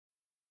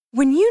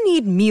When you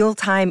need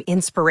mealtime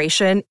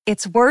inspiration,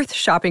 it's worth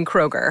shopping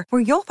Kroger,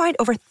 where you'll find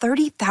over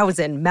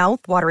 30,000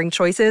 mouth-watering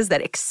choices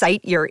that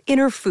excite your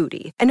inner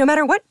foodie. And no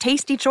matter what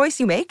tasty choice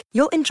you make,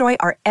 you'll enjoy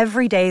our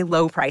everyday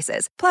low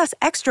prices, plus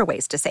extra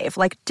ways to save,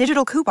 like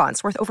digital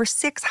coupons worth over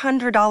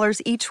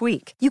 $600 each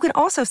week. You can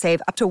also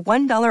save up to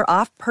 $1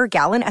 off per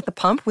gallon at the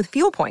pump with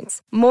fuel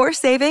points. More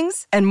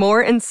savings and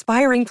more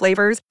inspiring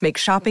flavors make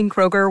shopping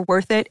Kroger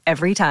worth it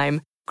every time.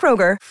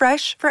 Kroger,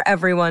 fresh for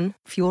everyone.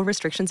 Fuel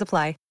restrictions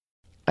apply.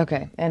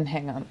 Okay, and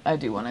hang on. I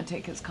do want to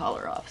take his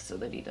collar off so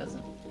that he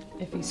doesn't,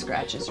 if he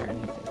scratches or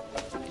anything.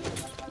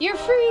 You're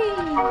free!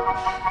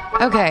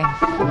 Okay.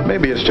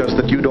 Maybe it's just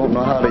that you don't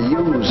know how to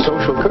use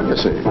social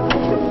courtesy.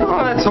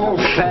 Oh, that's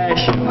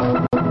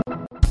old-fashioned.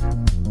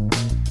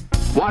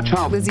 Watch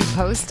how Lizzie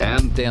Post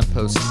and Dan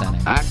Post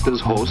Senning act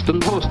as host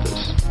and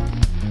hostess.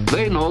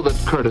 They know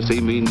that courtesy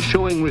means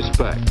showing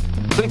respect,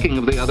 thinking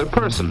of the other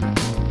person,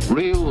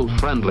 real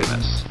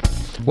friendliness.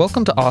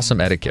 Welcome to Awesome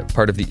Etiquette,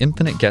 part of the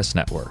Infinite Guest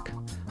Network.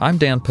 I'm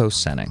Dan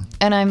Post Senning.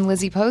 And I'm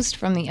Lizzie Post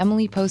from the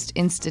Emily Post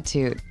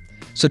Institute.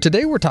 So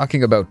today we're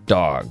talking about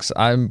dogs.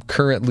 I'm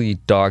currently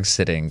dog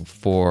sitting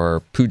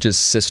for Pooja's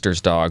sister's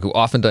dog, who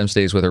oftentimes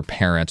stays with her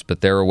parents, but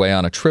they're away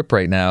on a trip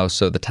right now,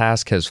 so the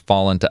task has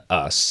fallen to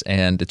us,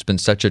 and it's been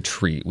such a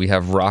treat. We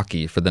have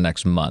Rocky for the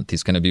next month.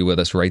 He's going to be with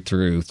us right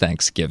through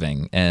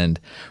Thanksgiving, and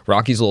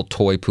Rocky's a little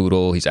toy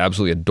poodle. He's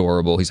absolutely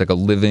adorable. He's like a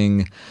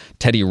living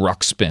Teddy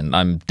Ruxpin.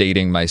 I'm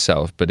dating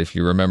myself, but if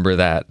you remember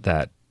that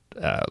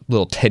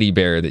little teddy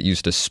bear that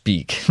used to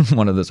speak,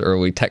 one of those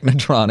early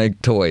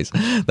Technotronic toys.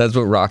 That's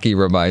what Rocky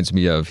reminds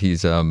me of.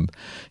 He's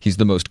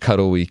the most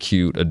cuddly,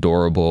 cute,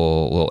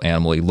 adorable little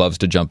animal. He loves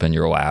to jump in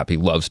your lap. He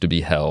loves to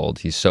be held.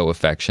 He's so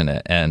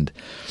affectionate, and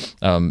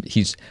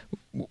he's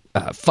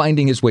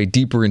finding his way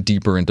deeper and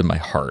deeper into my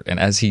heart. And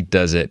as he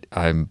does it,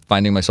 I'm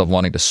finding myself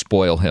wanting to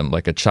spoil him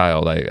like a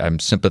child. I'm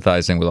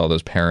sympathizing with all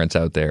those parents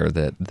out there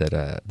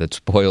that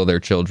spoil their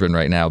children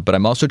right now. But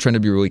I'm also trying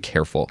to be really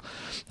careful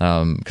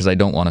because I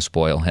don't want to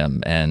spoil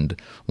him. And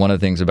one of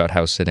the things about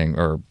house sitting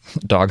or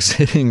dog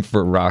sitting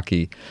for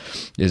Rocky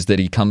is that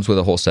he comes with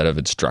a whole set of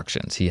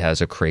instructions. He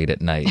has a crate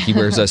at night. He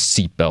wears a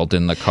seatbelt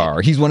in the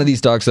car. He's one of these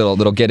dogs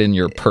that'll get in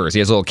your purse. He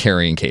has a little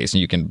carrying case,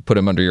 and you can put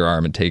him under your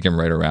arm and take him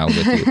right around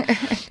with you.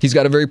 He's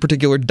got a very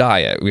particular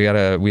diet. We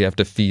have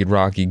to feed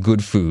Rocky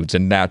good foods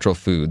and natural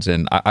foods,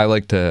 and I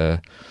like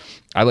to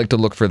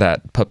look for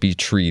that puppy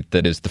treat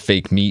that is the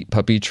fake meat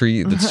puppy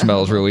treat that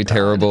smells really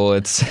terrible.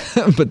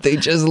 But they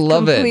just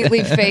love Completely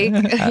it. fake.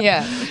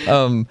 Yeah.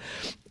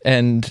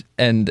 And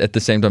at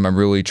the same time, I'm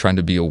really trying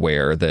to be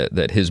aware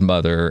that his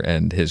mother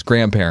and his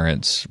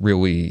grandparents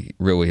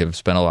really have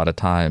spent a lot of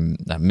time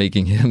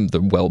making him the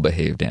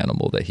well-behaved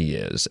animal that he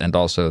is, and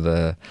also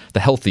the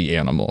healthy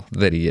animal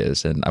that he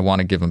is. And I want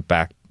to give him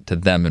back to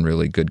them in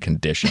really good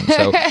condition.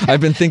 So I've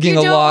been thinking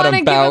a lot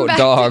about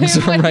dogs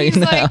right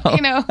now.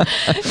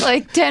 Like,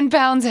 like 10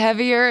 pounds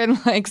heavier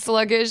and like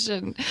sluggish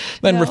and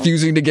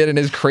refusing to get in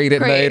his crate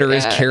at night, or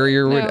his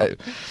carrier would.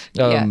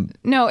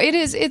 No, it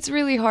is. It's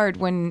really hard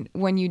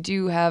when you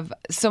do have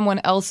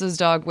someone else's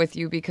dog with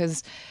you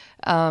because,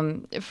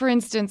 for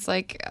instance,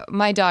 like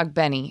my dog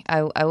Benny,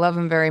 I love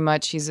him very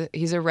much. He's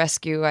a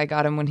rescue. I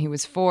got him when he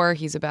was 4.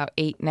 He's about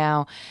 8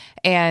 now,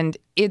 and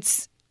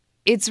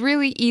it's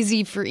really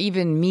easy for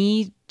even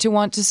me to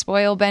want to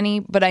spoil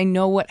Benny, but I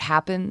know what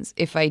happens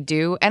if I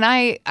do. And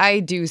I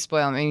do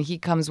spoil him. I mean, he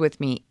comes with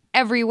me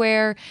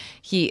everywhere.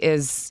 He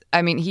is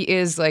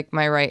like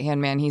my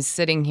right-hand man. He's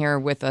sitting here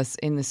with us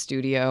in the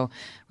studio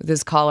with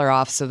his collar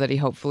off so that he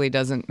hopefully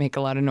doesn't make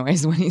a lot of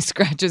noise when he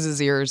scratches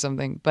his ear or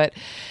something. But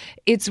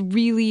it's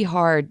really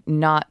hard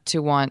not to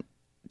want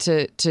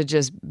to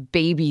just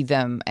baby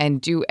them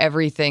and do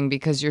everything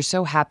because you're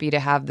so happy to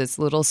have this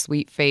little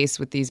sweet face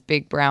with these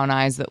big brown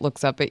eyes that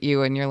looks up at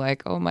you and you're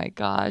like, oh my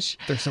gosh.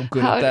 They're so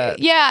good at that.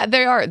 Yeah,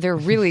 they are. They're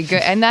really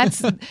good. And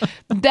that's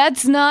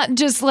not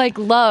just like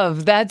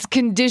love. That's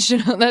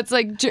conditional. That's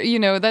like,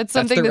 that's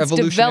something that's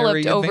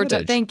developed over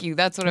time. Thank you.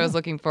 That's what I was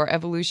looking for.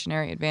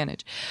 Evolutionary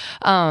advantage.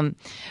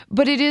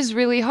 But it is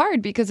really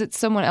hard because it's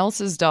someone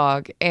else's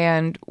dog.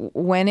 And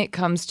when it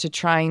comes to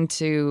trying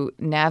to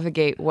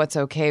navigate what's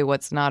okay,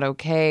 what's not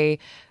okay,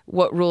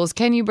 what rules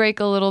can you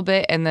break a little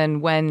bit, and then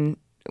when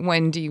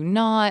do you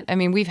not? I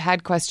mean, we've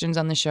had questions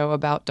on the show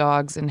about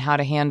dogs and how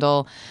to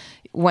handle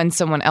when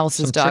someone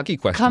else's dog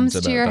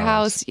comes to your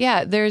house.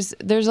 Yeah, there's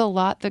a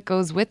lot that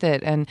goes with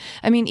it. And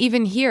I mean,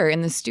 even here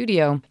in the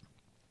studio,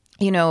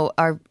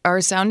 our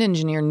sound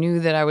engineer knew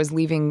that I was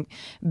leaving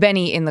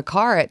Benny in the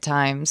car at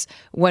times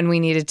when we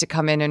needed to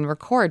come in and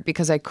record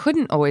because I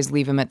couldn't always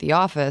leave him at the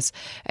office.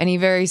 And he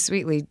very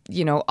sweetly,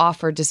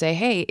 offered to say,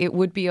 hey, it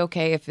would be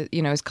okay if,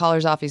 his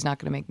collar's off, he's not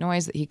going to make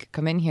noise, that he could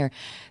come in here.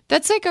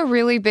 That's like a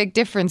really big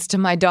difference to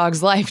my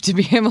dog's life to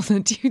be able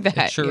to do that.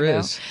 It sure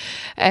is.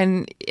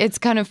 And it's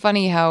kind of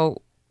funny how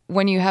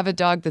when you have a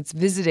dog that's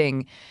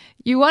visiting,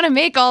 you want to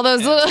make all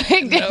those little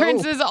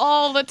differences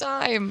all the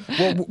time.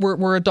 Well,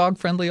 we're a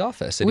dog-friendly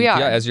office. We are.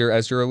 Yeah, as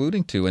you're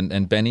alluding to,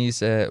 and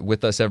Benny's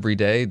with us every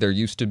day. There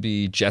used to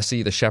be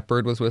Jessie, the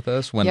shepherd, was with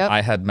us. When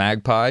I had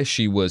Magpie,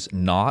 she was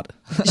not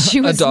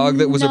a dog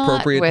that was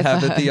appropriate to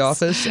have at the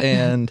office.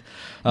 And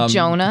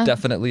Jonah,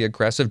 definitely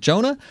aggressive.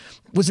 Jonah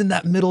was in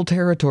that middle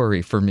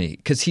territory for me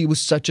because he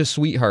was such a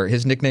sweetheart.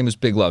 His nickname is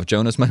Big Love.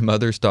 Jonah's my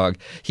mother's dog.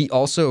 He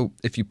also,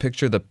 if you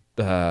picture the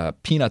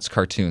Peanuts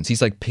cartoons,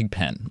 he's like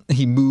Pigpen.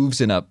 He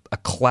moves in a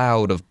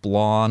cloud of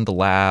blonde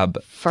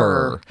lab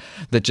fur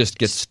that just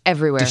gets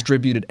everywhere,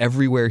 distributed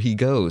everywhere he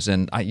goes.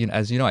 And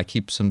as you know, I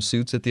keep some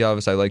suits at the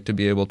office. I like to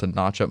be able to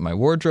notch up my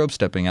wardrobe,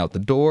 stepping out the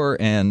door,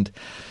 and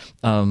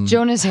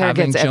Jonah's hair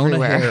gets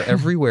everywhere. Hair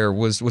everywhere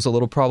was a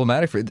little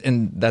problematic for it.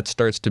 And that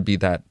starts to be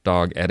that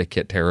dog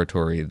etiquette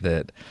territory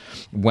that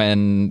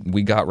when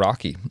we got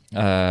Rocky,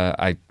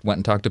 I went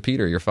and talked to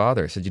Peter, your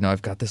father. I said,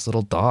 I've got this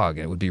little dog.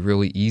 It would be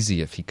really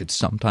easy if he could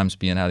sometimes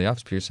be in and out of the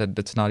office. Peter said,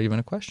 that's not even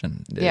a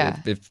question. Yeah.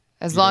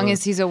 As long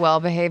as he's a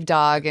well-behaved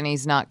dog and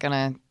he's not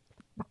going to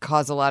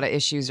cause a lot of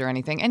issues or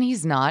anything. And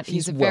he's not.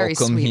 He's a very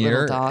sweet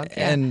little dog.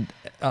 Yeah.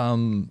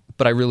 And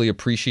but I really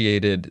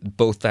appreciated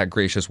both that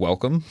gracious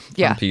welcome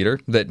from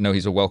Peter, that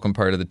he's a welcome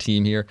part of the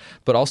team here,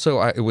 but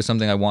also it was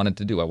something I wanted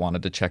to do. I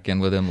wanted to check in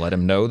with him, let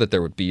him know that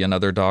there would be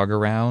another dog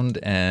around.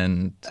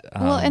 And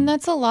and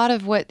that's a lot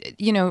of what,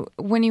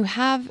 when you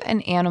have an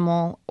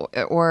animal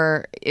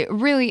or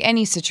really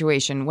any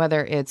situation,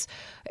 whether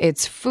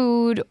it's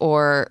food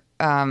or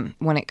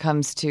when it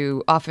comes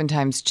to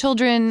oftentimes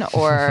children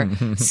or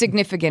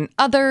significant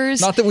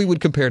others. Not that we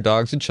would compare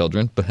dogs and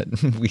children, but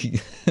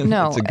we.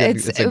 No,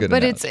 it's a good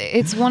analogy.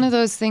 It's one of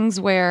those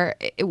things where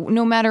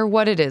no matter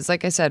what it is,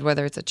 like I said,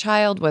 whether it's a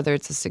child, whether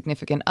it's a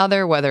significant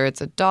other, whether it's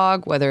a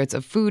dog, whether it's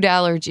a food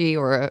allergy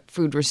or a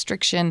food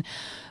restriction,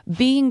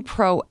 being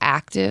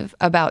proactive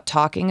about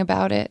talking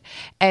about it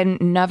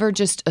and never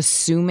just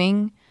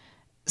assuming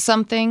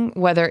something,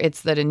 whether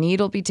it's that a need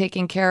will be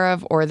taken care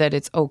of or that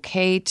it's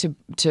okay to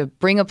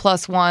bring a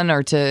 +1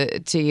 or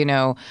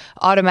to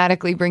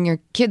automatically bring your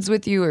kids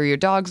with you or your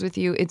dogs with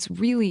you. It's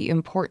really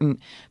important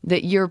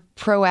that you're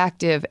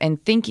proactive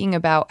and thinking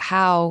about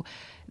how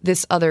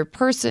this other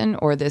person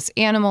or this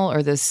animal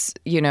or this,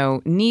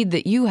 need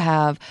that you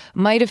have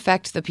might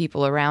affect the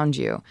people around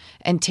you,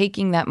 and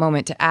taking that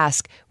moment to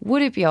ask,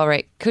 would it be all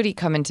right? Could he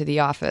come into the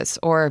office?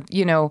 Or,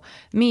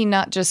 me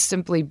not just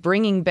simply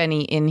bringing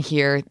Benny in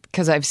here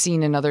because I've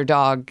seen another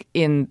dog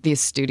in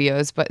these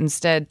studios, but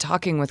instead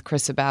talking with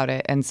Chris about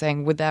it and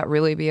saying, would that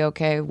really be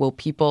okay? Will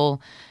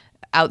people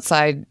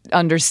outside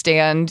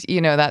understand,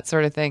 that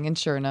sort of thing? And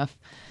sure enough,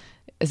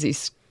 as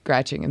he's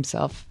scratching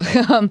himself.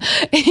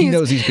 He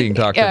knows he's being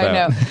talked about.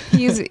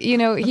 I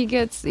know. He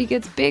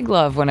gets big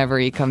love whenever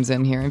he comes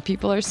in here, and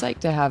people are psyched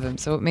to have him,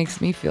 so it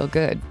makes me feel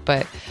good.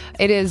 But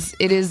it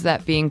is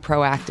that being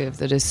proactive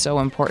that is so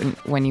important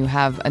when you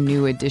have a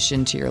new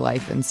addition to your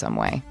life in some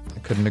way. I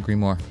couldn't agree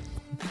more.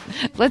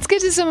 Let's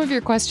get to some of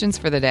your questions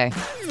for the day.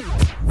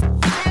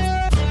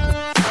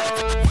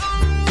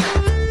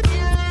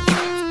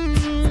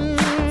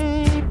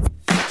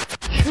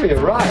 Sure,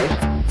 you're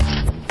right.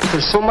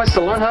 There's so much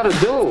to learn how to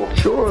do.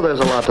 Sure, there's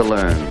a lot to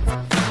learn,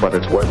 but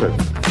it's worth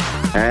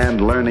it.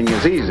 And learning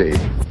is easy.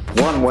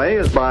 One way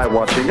is by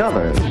watching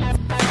others.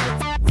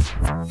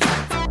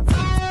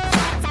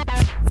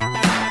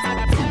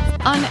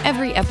 On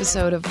every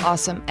episode of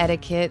Awesome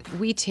Etiquette,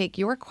 we take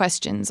your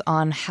questions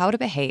on how to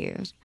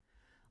behave.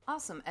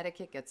 Awesome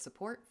Etiquette gets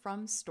support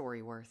from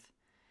Storyworth.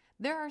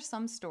 There are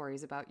some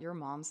stories about your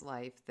mom's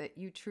life that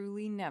you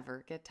truly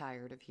never get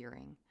tired of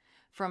hearing.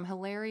 From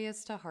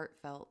hilarious to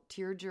heartfelt,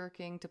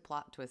 tear-jerking to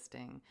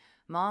plot-twisting,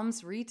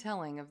 Mom's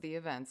retelling of the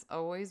events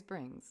always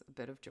brings a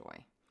bit of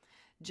joy.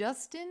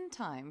 Just in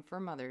time for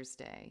Mother's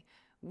Day,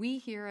 we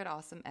here at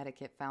Awesome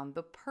Etiquette found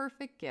the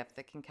perfect gift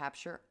that can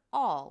capture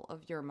all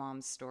of your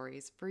mom's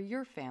stories for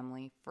your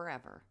family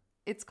forever.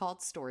 It's called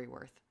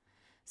Storyworth.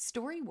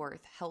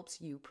 Storyworth helps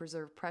you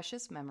preserve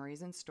precious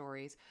memories and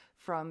stories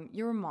from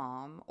your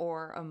mom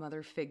or a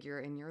mother figure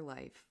in your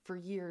life for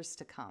years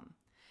to come.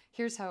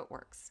 Here's how it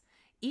works.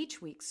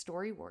 Each week,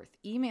 Storyworth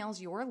emails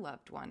your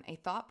loved one a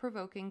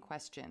thought-provoking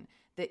question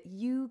that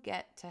you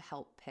get to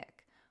help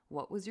pick.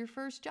 What was your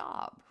first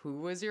job?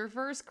 Who was your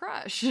first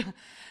crush?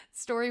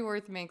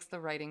 Storyworth makes the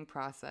writing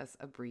process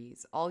a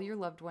breeze. All your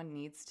loved one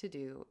needs to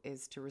do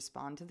is to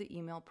respond to the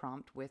email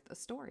prompt with a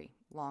story.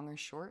 Long or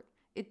short,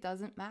 it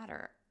doesn't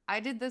matter. I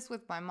did this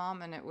with my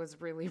mom, and it was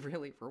really,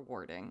 really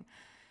rewarding.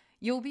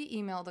 You'll be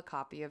emailed a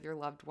copy of your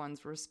loved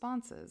one's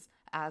responses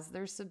as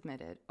they're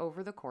submitted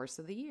over the course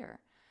of the year.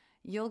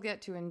 You'll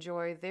get to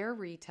enjoy their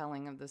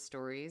retelling of the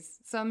stories.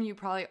 Some you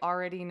probably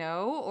already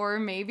know, or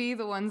maybe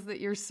the ones that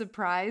you're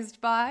surprised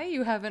by,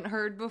 you haven't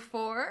heard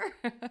before.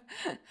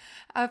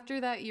 After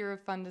that year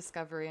of fun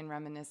discovery and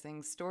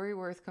reminiscing,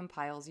 Storyworth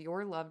compiles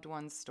your loved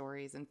one's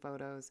stories and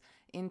photos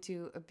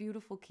into a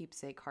beautiful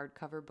keepsake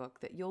hardcover book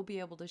that you'll be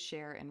able to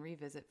share and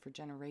revisit for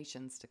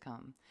generations to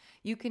come.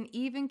 You can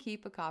even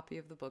keep a copy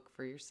of the book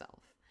for yourself.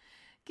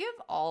 Give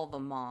all the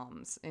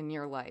moms in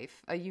your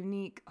life a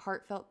unique,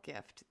 heartfelt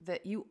gift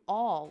that you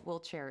all will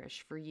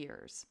cherish for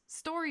years.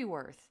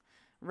 Storyworth.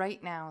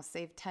 Right now,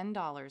 save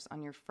 $10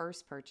 on your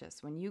first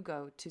purchase when you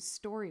go to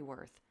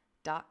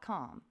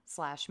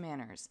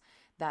storyworth.com/manners.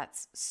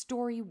 That's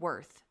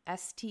Storyworth,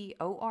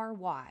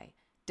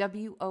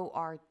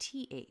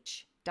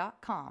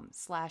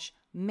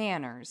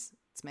 STORYWORTH.com/manners.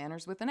 It's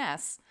manners with an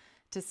S,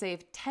 to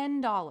save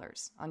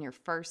 $10 on your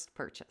first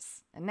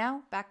purchase. And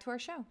now back to our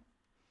show.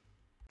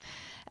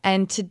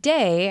 And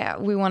today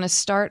we want to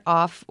start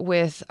off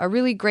with a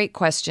really great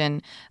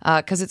question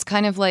because it's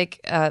kind of like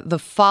the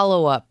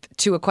follow-up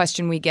to a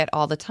question we get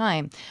all the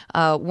time.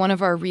 One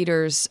of our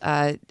readers,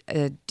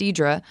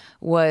 Deidre,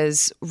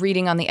 was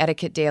reading on the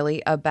Etiquette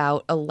Daily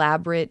about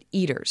elaborate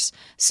eaters.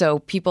 So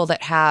people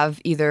that have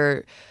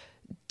either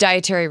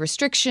dietary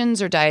restrictions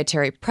or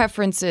dietary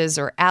preferences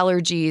or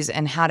allergies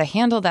and how to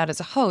handle that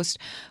as a host.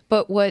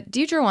 But what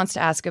Deidre wants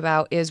to ask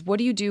about is, what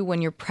do you do when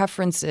your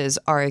preferences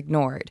are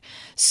ignored?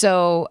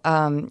 So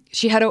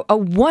she had a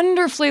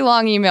wonderfully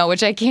long email,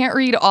 which I can't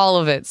read all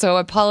of it. So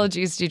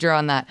apologies, Deidre,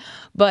 on that.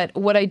 But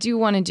what I do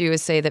want to do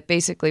is say that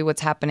basically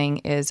what's happening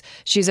is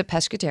she's a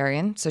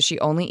pescatarian, so she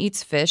only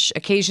eats fish.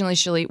 Occasionally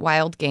she'll eat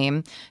wild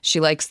game.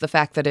 She likes the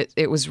fact that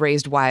it was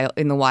raised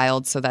in the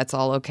wild, so that's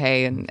all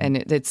okay, and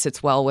it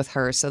sits well with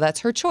her. So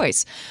that's her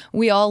choice.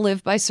 We all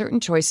live by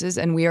certain choices,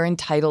 and we are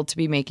entitled to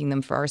be making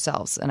them for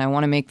ourselves. And I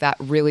want to make that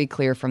really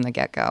clear from the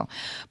get-go.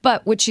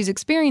 But what she's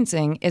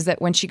experiencing is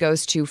that when she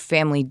goes to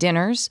family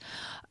dinners,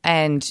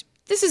 and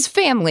this is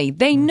family,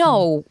 they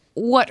know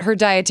what her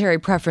dietary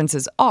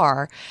preferences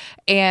are,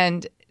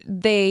 and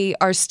they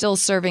are still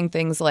serving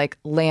things like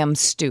lamb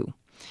stew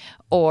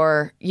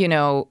or,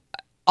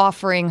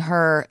 offering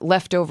her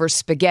leftover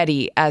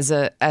spaghetti as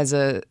a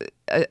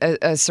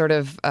sort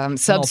of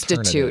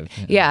substitute.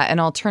 An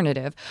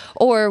alternative.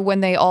 Or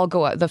when they all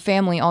go out, the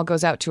family all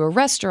goes out to a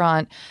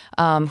restaurant,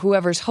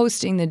 whoever's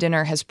hosting the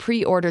dinner has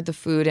pre-ordered the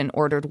food and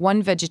ordered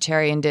one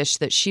vegetarian dish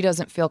that she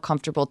doesn't feel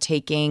comfortable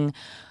taking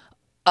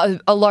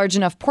a large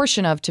enough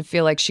portion of to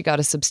feel like she got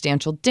a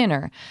substantial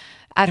dinner.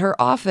 At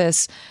her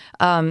office,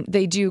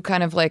 they do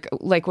kind of like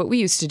what we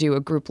used to do,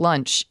 a group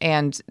lunch,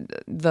 and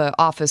the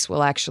office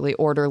will actually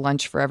order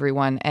lunch for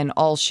everyone, and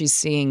all she's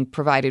seeing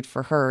provided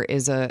for her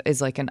is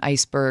like an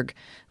iceberg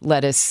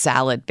lettuce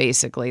salad,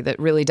 basically, that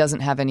really doesn't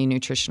have any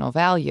nutritional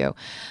value.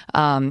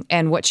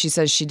 And what she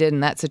says she did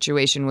in that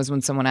situation was,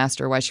 when someone asked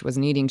her why she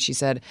wasn't eating, she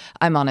said,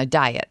 "I'm on a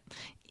diet."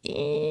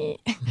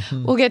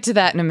 We'll get to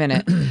that in a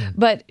minute.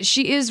 But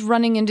she is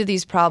running into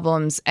these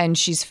problems, and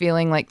she's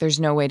feeling like there's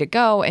no way to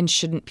go, and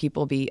shouldn't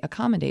people be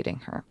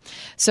accommodating her?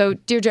 So,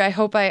 Deirdre, I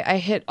hope I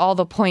hit all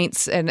the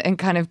points and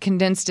kind of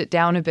condensed it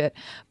down a bit.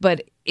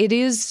 But it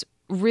is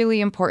really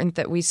important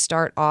that we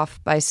start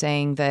off by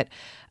saying that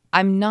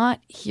I'm not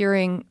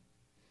hearing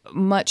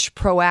much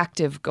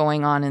proactive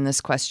going on in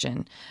this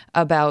question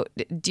about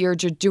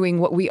Deirdre doing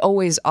what we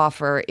always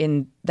offer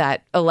in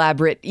that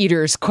elaborate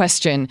eaters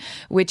question,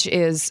 which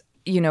is,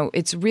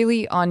 it's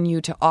really on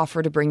you to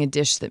offer to bring a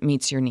dish that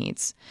meets your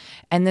needs.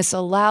 And this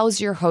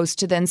allows your host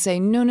to then say,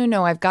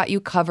 no, I've got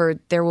you covered.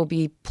 There will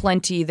be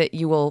plenty that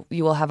you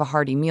will have a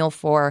hearty meal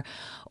for.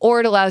 Or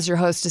it allows your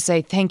host to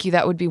say, thank you,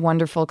 that would be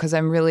wonderful, because I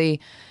really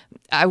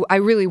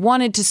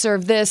wanted to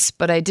serve this,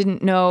 but I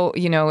didn't know,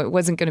 it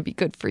wasn't going to be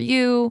good for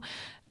you.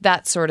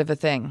 That sort of a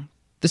thing.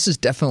 This is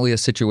definitely a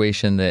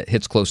situation that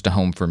hits close to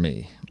home for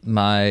me.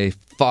 My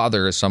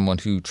father is someone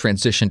who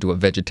transitioned to a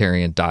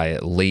vegetarian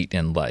diet late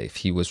in life.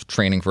 He was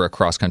training for a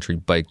cross-country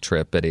bike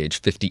trip at age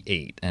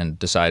 58 and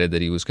decided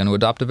that he was going to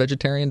adopt a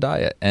vegetarian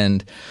diet.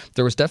 And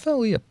there was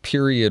definitely a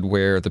period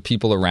where the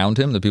people around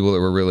him, the people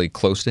that were really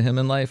close to him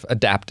in life,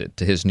 adapted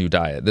to his new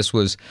diet. This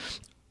was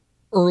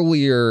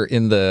earlier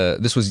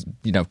this was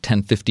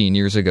 10, 15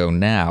 years ago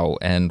now,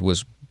 and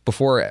was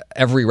before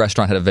every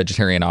restaurant had a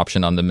vegetarian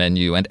option on the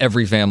menu, and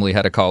every family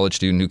had a college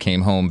student who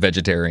came home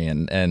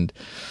vegetarian. And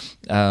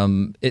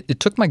it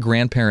took my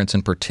grandparents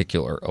in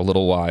particular a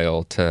little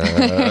while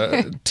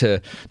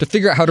to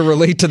figure out how to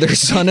relate to their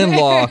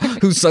son-in-law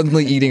who's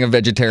suddenly eating a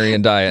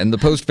vegetarian diet. And the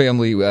Post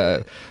family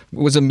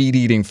was a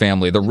meat-eating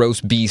family. The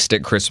roast beast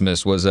at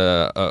Christmas was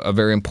a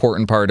very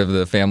important part of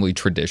the family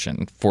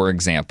tradition, for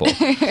example.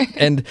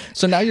 And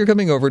so now you're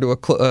coming over to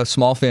a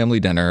small family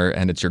dinner,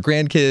 and it's your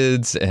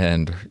grandkids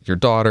and your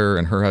daughter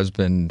and her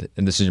husband.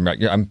 And this is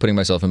I'm putting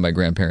myself in my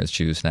grandparents'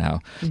 shoes now.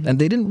 Mm-hmm. And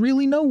they didn't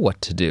really know what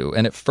to do.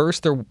 And at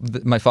first,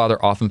 my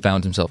father often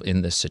found himself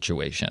in this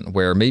situation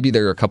where maybe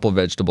there are a couple of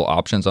vegetable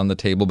options on the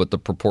table, but the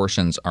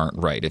proportions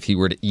aren't right. If he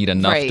were to eat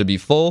enough to be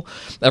full,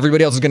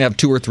 everybody else is going to have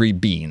 2 or 3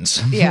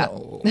 beans. Yeah.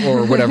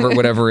 Or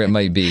whatever it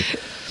might be.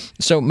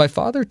 So my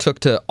father took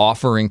to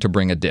offering to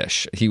bring a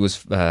dish.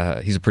 He's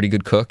a pretty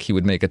good cook. He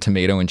would make a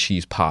tomato and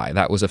cheese pie.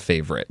 That was a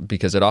favorite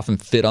because it often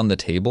fit on the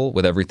table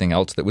with everything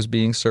else that was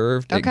being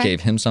served. Okay. It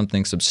gave him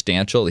something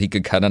substantial. He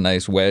could cut a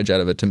nice wedge out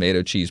of a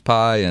tomato cheese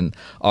pie and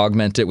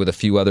augment it with a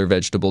few other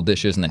vegetable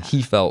dishes, and then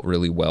he felt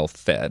really well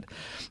fed.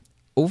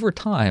 over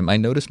time, I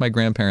noticed my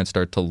grandparents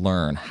start to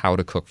learn how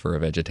to cook for a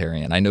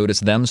vegetarian. I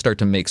noticed them start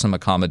to make some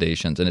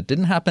accommodations, and it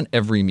didn't happen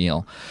every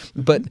meal,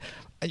 but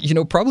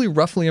probably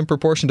roughly in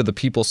proportion to the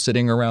people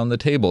sitting around the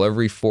table,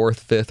 every fourth,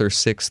 fifth, or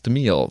sixth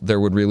meal, there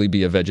would really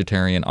be a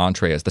vegetarian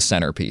entree as the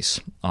centerpiece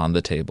on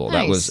the table.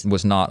 Nice. That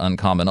was not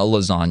uncommon. A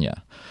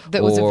lasagna.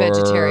 That was a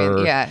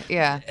vegetarian,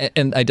 yeah.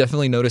 And I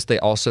definitely noticed they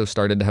also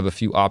started to have a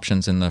few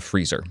options in the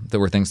freezer. There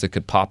were things that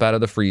could pop out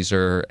of the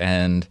freezer,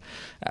 and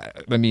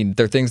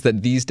they're things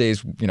that these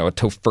days, a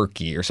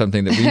tofurkey or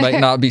something that we might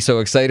not be so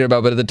excited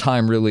about, but at the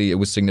time, really, it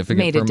was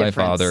significant for my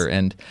father.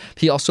 And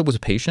he also was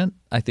patient.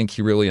 I think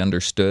he really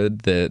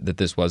understood that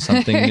this was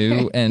something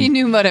new. And he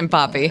knew Mud and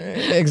Poppy.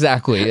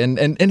 Exactly.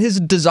 And his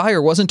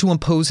desire wasn't to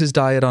impose his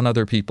diet on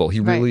other people. He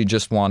really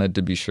just wanted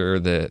to be sure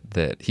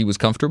that he was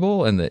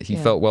comfortable and that he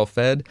felt well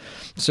fed.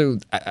 So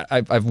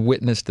I've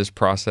witnessed this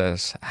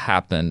process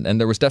happen. And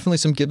there was definitely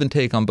some give and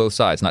take on both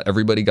sides. Not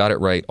everybody got it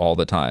right all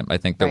the time. I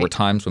think there were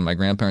times when my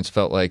grandparents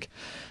felt like,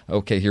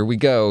 okay, here we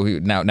go.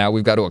 Now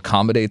we've got to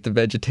accommodate the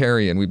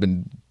vegetarian. We've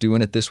been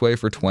doing it this way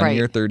for 20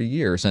 or 30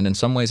 years. And in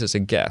some ways, as a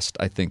guest,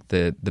 I think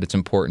that it's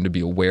important to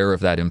be aware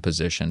of that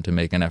imposition, to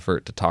make an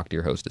effort to talk to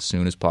your host as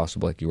soon as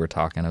possible, like you were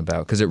talking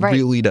about, because it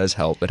really does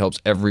help. It helps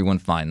everyone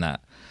find that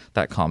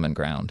common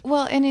ground.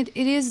 Well, and it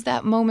is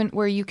that moment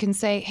where you can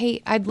say,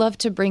 hey, I'd love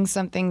to bring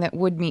something that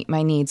would meet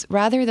my needs,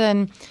 rather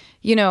than,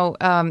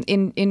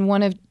 in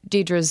one of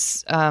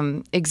Deidre's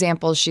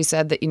examples, she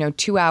said that,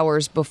 2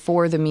 hours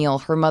before the meal,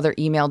 her mother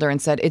emailed her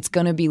and said, it's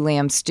going to be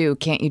lamb stew.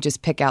 Can't you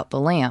just pick out the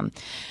lamb?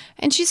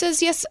 And she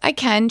says, yes, I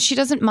can. She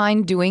doesn't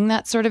mind doing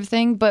that sort of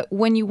thing. But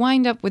when you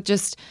wind up with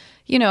just,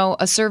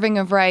 a serving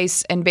of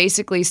rice and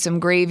basically some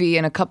gravy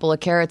and a couple of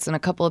carrots and a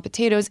couple of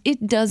potatoes,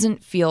 it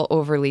doesn't feel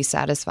overly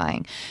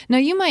satisfying. Now,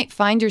 you might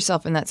find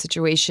yourself in that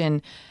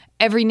situation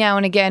every now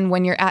and again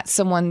when you're at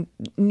someone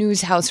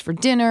new's house for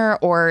dinner,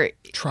 or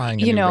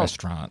trying a new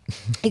restaurant.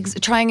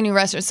 Trying a new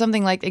restaurant,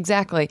 something like,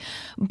 exactly.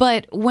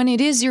 But when it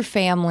is your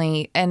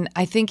family, and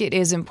I think it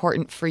is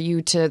important for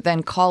you to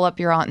then call up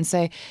your aunt and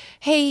say,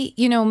 hey,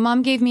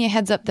 Mom gave me a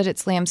heads up that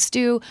it's lamb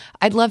stew.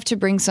 I'd love to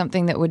bring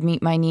something that would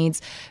meet my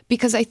needs.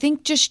 Because I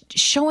think just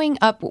showing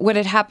up, what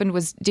had happened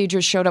was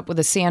Deidre showed up with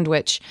a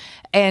sandwich,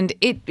 and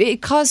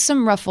it caused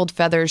some ruffled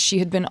feathers. She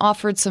had been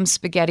offered some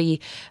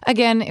spaghetti.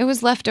 Again, it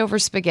was leftover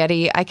spaghetti.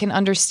 I can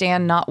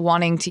understand not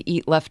wanting to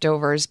eat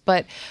leftovers,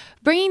 but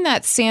bringing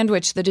that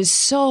sandwich that is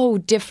so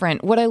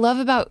different. What I love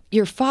about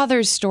your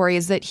father's story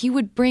is that he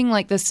would bring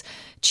like this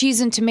cheese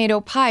and tomato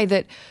pie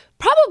that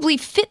probably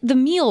fit the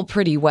meal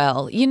pretty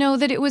well.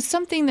 That it was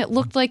something that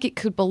looked like it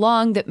could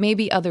belong, that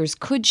maybe others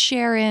could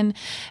share in.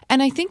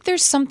 And I think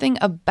there's something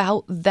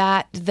about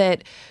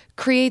that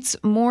creates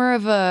more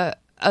of a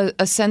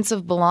sense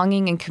of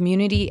belonging and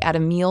community at a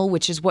meal,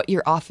 which is what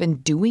you're often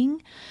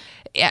doing.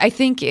 I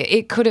think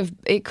it could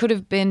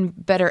have been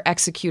better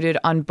executed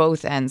on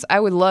both ends. I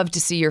would love to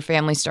see your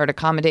family start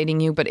accommodating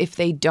you, but if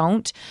they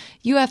don't,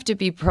 you have to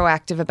be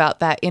proactive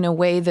about that in a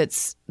way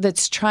that's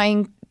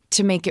trying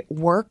to make it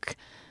work.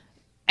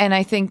 And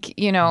I think,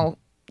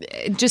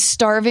 just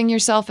starving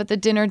yourself at the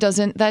dinner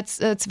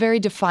that's very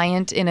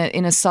defiant in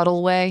a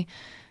subtle way.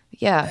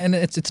 Yeah. And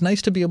it's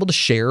nice to be able to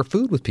share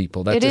food with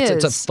people.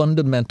 It's a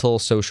fundamental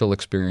social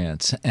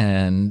experience.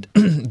 And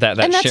that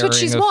and that's sharing what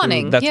she's of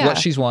wanting. Food, that's what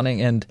she's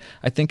wanting. And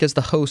I think as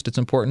the host, it's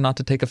important not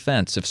to take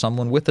offense if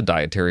someone with a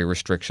dietary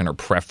restriction or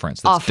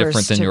preference that's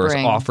different than yours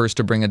offers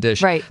to bring a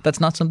dish. Right. That's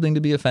not something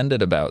to be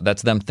offended about.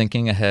 That's them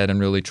thinking ahead and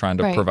really trying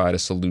to provide a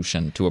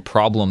solution to a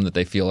problem that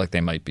they feel like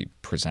they might be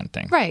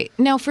presenting. Right.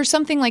 Now, for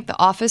something like the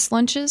office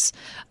lunches,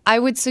 I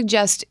would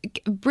suggest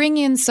bring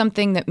in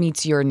something that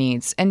meets your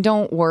needs, and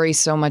don't worry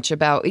so much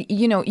about,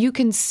 you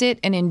can sit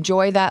and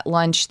enjoy that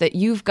lunch that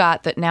you've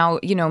got that now,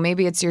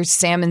 maybe it's your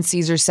salmon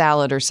Caesar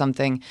salad or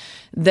something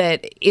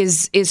that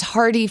is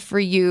hearty for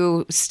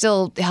you,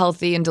 still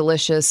healthy and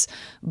delicious,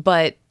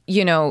 but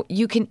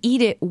you can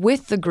eat it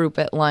with the group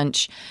at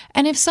lunch.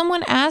 And if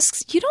someone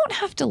asks, you don't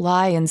have to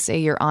lie and say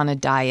you're on a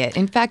diet.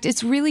 In fact,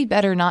 it's really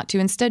better not to.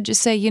 Instead,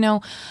 just say,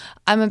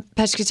 I'm a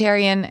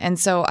pescatarian, and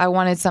so I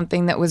wanted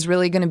something that was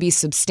really going to be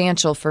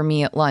substantial for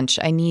me at lunch.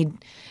 I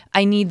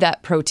need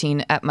that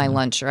protein at my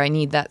lunch, or I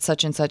need that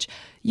such and such.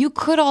 You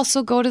could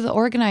also go to the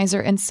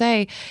organizer and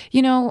say,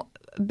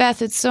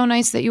 Beth, it's so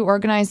nice that you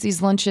organize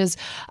these lunches.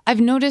 I've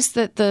noticed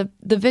that the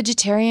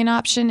vegetarian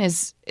option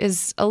is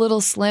a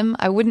little slim.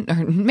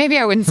 Maybe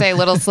I wouldn't say a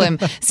little slim.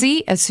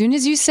 See, as soon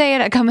as you say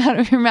it, come out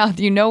of your mouth,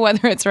 you know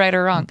whether it's right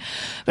or wrong.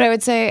 But I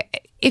would say,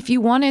 if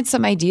you wanted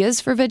some ideas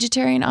for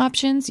vegetarian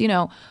options,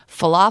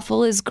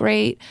 falafel is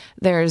great.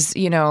 There's,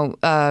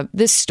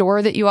 this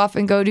store that you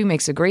often go to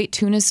makes a great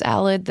tuna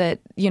salad that,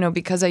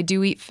 because I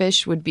do eat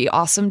fish, would be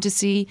awesome to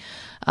see.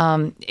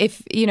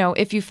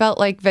 If you felt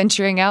like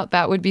venturing out,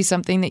 that would be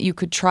something that you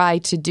could try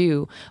to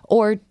do.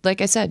 Or,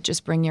 like I said,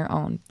 just bring your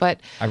own.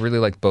 But I really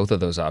like both of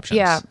those options.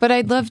 Yeah, but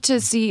I'd love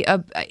to see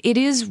it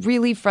is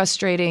really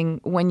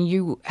frustrating when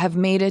you have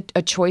made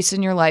a choice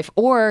in your life,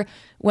 or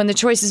when the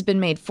choice has been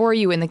made for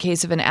you in the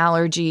case of an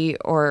allergy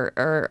or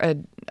a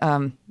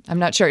I'm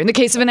not sure. In the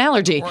case of an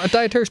allergy. Or a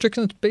dietary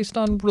restriction that's based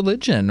on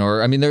religion.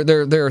 Or, I mean,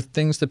 there are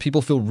things that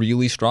people feel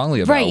really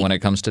strongly about when it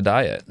comes to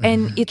diet.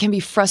 And it can be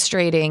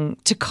frustrating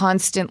to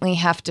constantly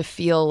have to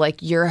feel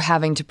like you're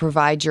having to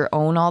provide your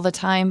own all the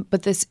time.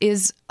 But this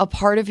is a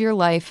part of your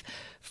life.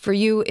 For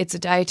you, it's a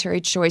dietary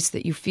choice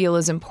that you feel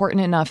is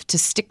important enough to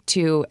stick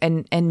to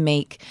and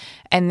make.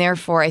 And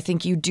therefore, I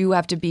think you do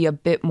have to be a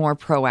bit more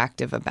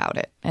proactive about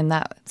it. And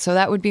so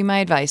that would be my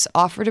advice.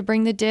 Offer to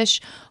bring the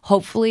dish.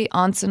 Hopefully,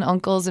 aunts and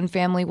uncles and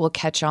family will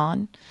catch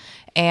on.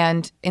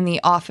 And in the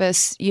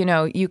office,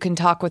 you can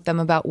talk with them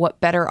about what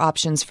better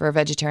options for a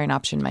vegetarian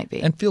option might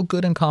be. And feel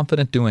good and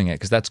confident doing it,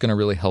 because that's going to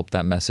really help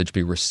that message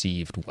be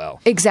received well.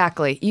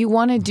 Exactly. You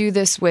want to do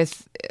this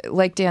with,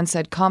 like Dan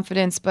said,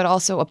 confidence, but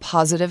also a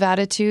positive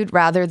attitude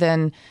rather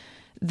than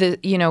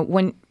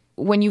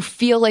when you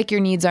feel like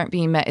your needs aren't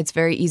being met, it's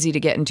very easy to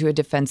get into a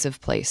defensive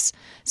place.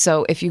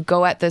 So if you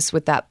go at this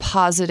with that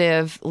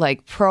positive,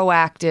 like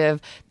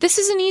proactive, this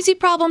is an easy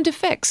problem to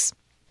fix.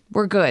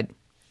 We're good.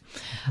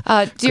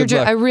 Deirdre,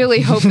 I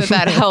really hope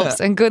that helps,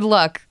 and good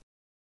luck.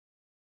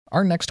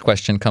 Our next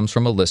question comes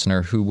from a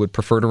listener who would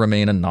prefer to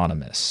remain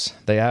anonymous.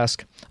 They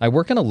ask, I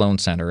work in a loan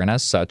center, and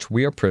as such,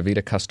 we are privy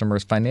to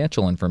customers'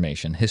 financial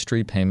information,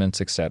 history,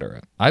 payments,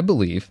 etc. I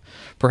believe,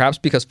 perhaps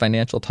because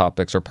financial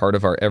topics are part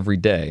of our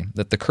everyday,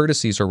 that the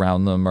courtesies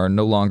around them are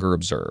no longer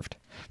observed.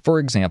 For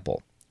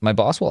example, my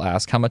boss will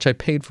ask how much I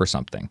paid for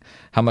something,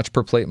 how much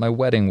per plate my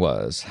wedding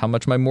was, how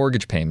much my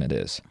mortgage payment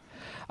is.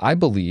 I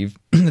believe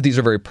that these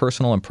are very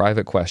personal and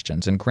private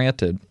questions, and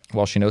granted,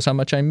 while she knows how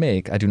much I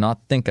make, I do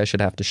not think I should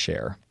have to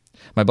share.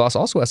 My boss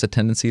also has a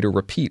tendency to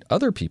repeat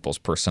other people's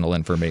personal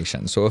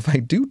information, so if I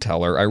do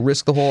tell her, I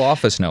risk the whole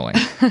office knowing.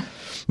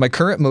 My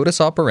current modus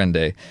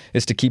operandi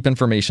is to keep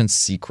information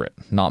secret,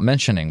 not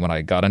mentioning when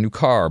I got a new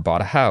car,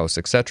 bought a house,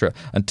 etc.,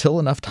 until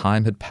enough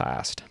time had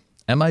passed.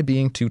 Am I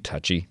being too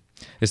touchy?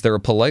 Is there a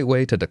polite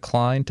way to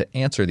decline to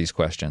answer these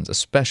questions,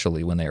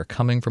 especially when they are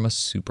coming from a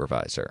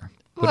supervisor?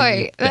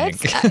 Boy,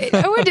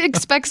 I would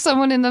expect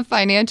someone in the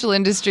financial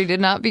industry to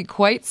not be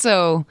quite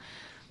so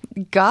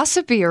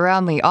gossipy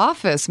around the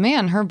office.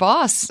 Man, her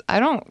boss, I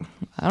don't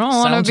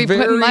want to be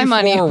putting my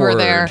money over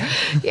there.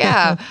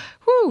 Yeah.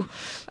 Whew.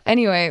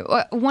 Anyway,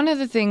 one of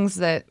the things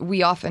that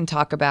we often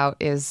talk about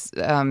is,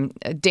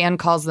 Dan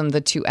calls them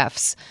the 2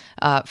 Fs,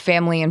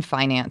 family and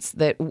finance,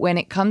 that when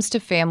it comes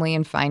to family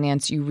and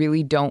finance, you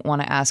really don't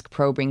want to ask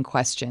probing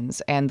questions.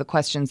 And the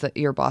questions that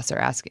your boss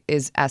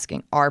is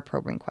asking are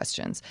probing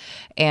questions.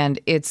 And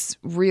it's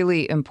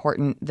really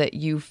important that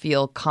you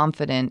feel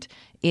confident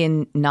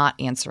in not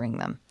answering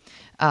them.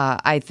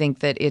 I think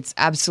that it's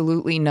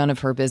absolutely none of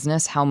her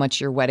business how much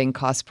your wedding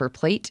costs per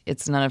plate.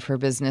 It's none of her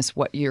business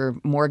what your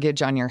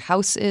mortgage on your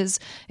house is.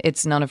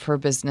 It's none of her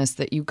business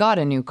that you got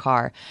a new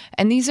car.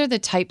 And these are the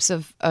types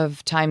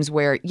of times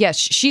where, yes,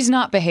 she's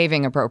not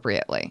behaving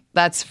appropriately.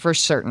 That's for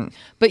certain.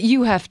 But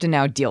you have to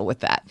now deal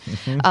with that.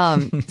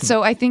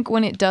 So I think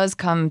when it does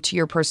come to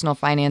your personal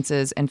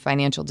finances and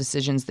financial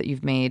decisions that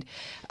you've made,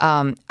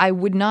 I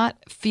would not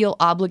feel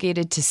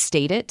obligated to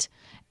state it.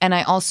 And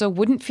I also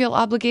wouldn't feel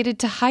obligated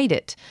to hide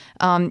it.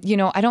 I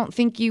don't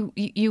think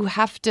you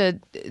have to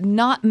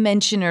not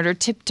mention it or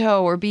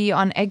tiptoe or be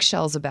on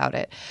eggshells about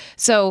it.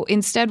 So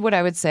instead, what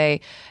I would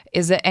say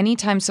is that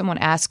anytime someone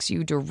asks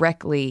you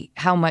directly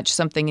how much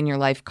something in your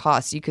life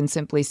costs, you can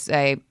simply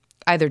say,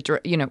 either,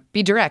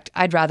 be direct.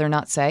 I'd rather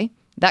not say.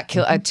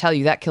 I tell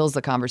you, that kills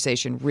the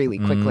conversation really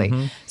quickly.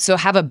 Mm-hmm. So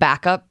have a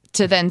backup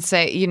to then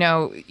say,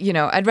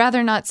 I'd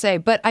rather not say,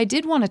 but I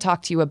did want to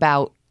talk to you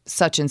about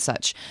such and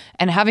such.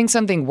 And having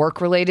something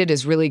work-related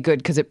is really good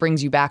because it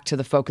brings you back to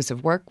the focus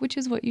of work, which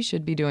is what you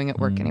should be doing at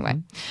work anyway.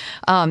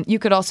 You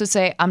could also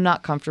say, I'm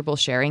not comfortable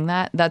sharing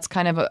that. That's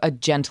kind of a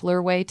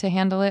gentler way to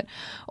handle it.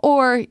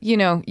 Or,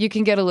 you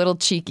can get a little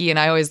cheeky, and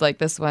I always like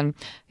this one.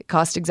 It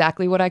cost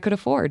exactly what I could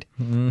afford.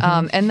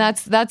 Mm-hmm. And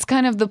that's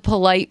kind of the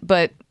polite,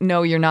 but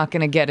no, you're not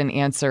going to get an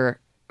answer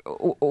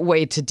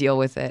way to deal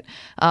with it.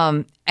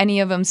 Any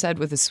of them said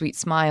with a sweet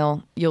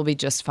smile, you'll be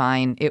just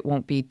fine. It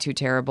won't be too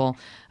terrible.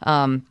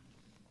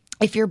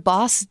 If your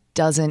boss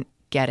doesn't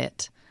get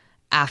it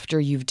after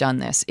you've done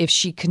this, if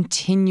she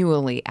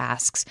continually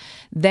asks,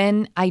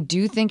 then I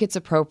do think it's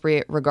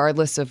appropriate,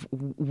 regardless of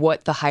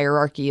what the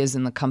hierarchy is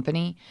in the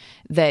company,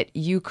 that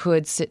you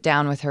could sit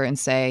down with her and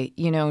say,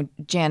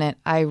 Janet,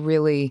 I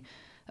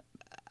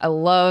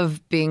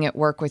love being at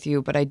work with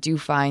you, but I do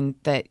find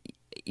that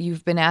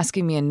you've been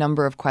asking me a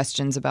number of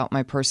questions about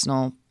my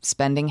personal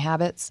spending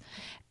habits,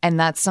 and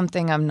that's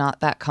something I'm not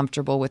that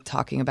comfortable with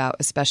talking about,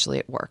 especially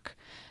at work.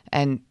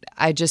 And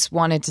I just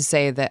wanted to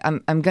say that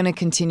I'm going to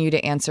continue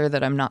to answer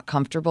that I'm not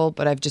comfortable,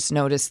 but I've just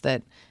noticed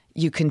that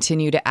you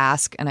continue to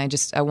ask, and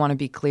I want to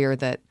be clear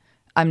that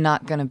I'm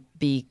not going to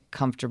be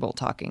comfortable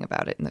talking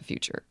about it in the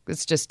future.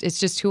 It's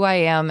just who I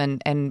am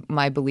and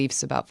my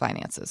beliefs about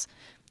finances.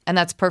 And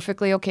that's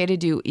perfectly okay to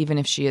do, even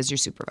if she is your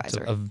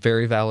supervisor. It's a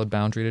very valid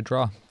boundary to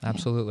draw.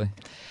 Absolutely.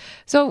 Yeah.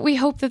 So we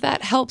hope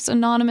that helps,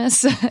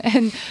 Anonymous.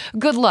 And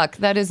good luck.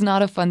 That is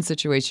not a fun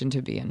situation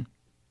to be in.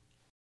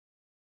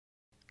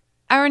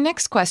 Our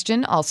next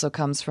question also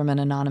comes from an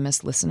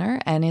anonymous listener,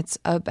 and it's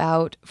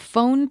about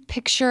phone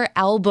picture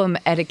album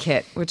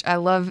etiquette, which I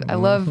love. I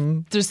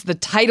love just the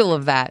title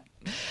of that.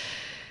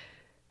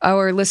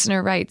 Our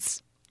listener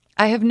writes,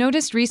 I have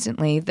noticed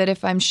recently that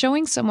if I'm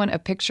showing someone a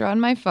picture on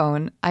my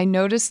phone, I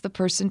notice the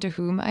person to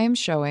whom I am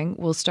showing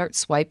will start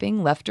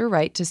swiping left or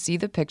right to see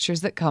the pictures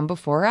that come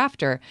before or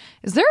after.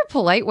 Is there a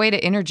polite way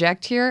to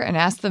interject here and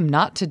ask them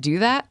not to do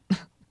that?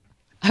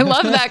 I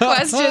love that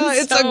question so much.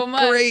 It's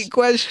a great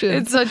question.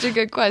 It's such a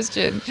good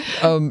question.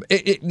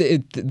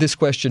 This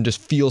question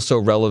just feels so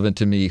relevant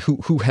to me.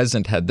 Who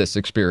hasn't had this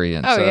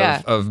experience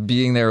of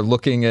being there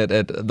looking at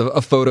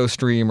a photo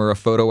stream or a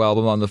photo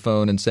album on the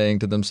phone and saying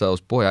to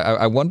themselves, boy,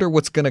 I wonder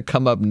what's going to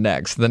come up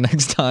next the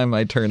next time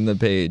I turn the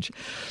page.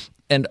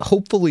 And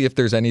hopefully, if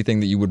there's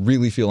anything that you would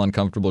really feel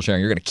uncomfortable sharing,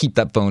 you're going to keep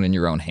that phone in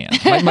your own hand.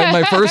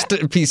 My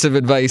first piece of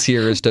advice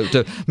here is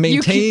to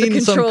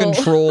maintain some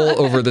control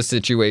over the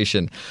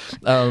situation.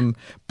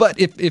 But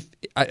if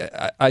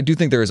I do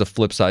think there is a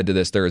flip side to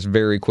this. There is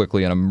very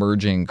quickly an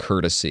emerging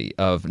courtesy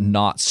of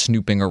not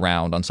snooping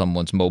around on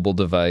someone's mobile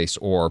device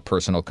or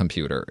personal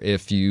computer.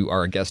 If you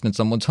are a guest in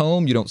someone's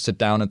home, you don't sit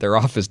down at their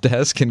office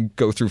desk and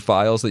go through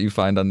files that you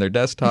find on their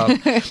desktop.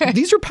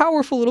 These are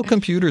powerful little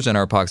computers in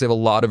our pockets. They have a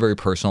lot of very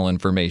personal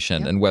information.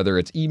 Yep. And whether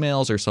it's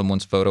emails or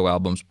someone's photo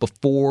albums,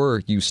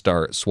 before you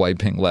start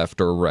swiping left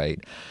or right,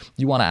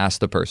 you want to ask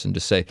the person to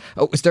say,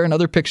 oh, is there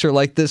another picture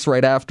like this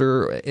right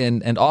after?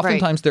 And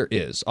oftentimes there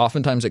is.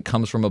 Oftentimes it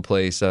comes from a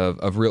place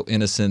of real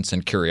innocence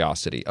and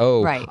curiosity.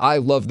 Oh, I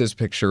love this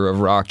picture of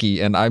Rocky,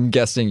 and I'm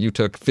guessing you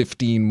took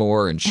 15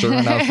 more, and sure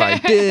enough, I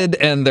did,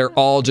 and they're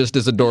all just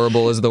as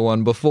adorable as the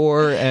one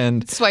before.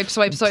 And swipe,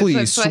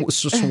 please,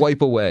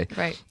 swipe away.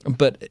 Right.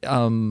 But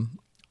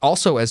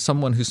also, as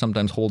someone who's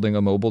sometimes holding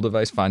a mobile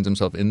device finds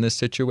himself in this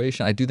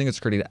situation, I do think it's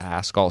courteous to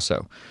ask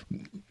also,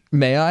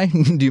 may I?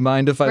 Do you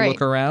mind if I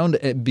look around?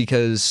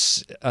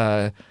 Because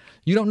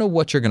you don't know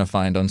what you're going to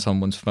find on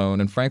someone's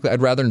phone. And frankly,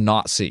 I'd rather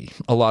not see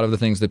a lot of the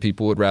things that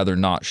people would rather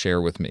not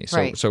share with me.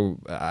 So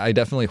I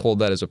definitely hold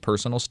that as a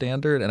personal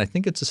standard. And I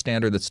think it's a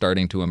standard that's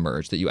starting to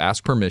emerge, that you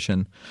ask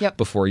permission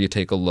before you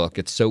take a look.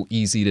 It's so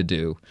easy to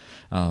do.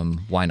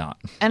 Why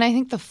not? And I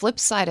think the flip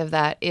side of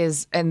that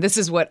is, and this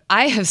is what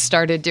I have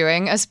started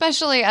doing,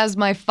 especially as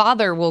my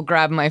father will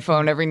grab my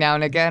phone every now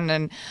and again,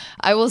 and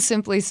I will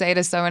simply say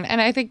to someone, and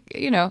I think,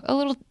 a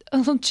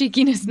little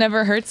cheekiness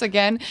never hurts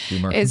again,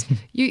 humor. Is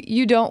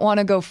you don't want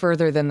to go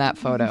further than that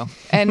photo.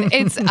 And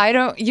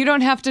you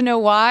don't have to know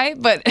why,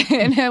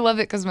 and I love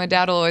it because my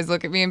dad will always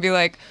look at me and be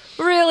like,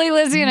 really,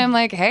 Lizzie? And I'm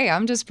like, hey,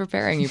 I'm just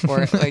preparing you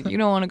for it. Like, you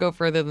don't want to go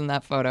further than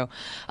that photo.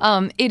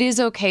 It is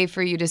okay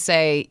for you to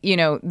say,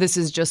 this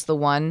is just the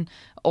one,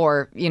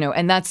 or,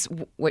 and that's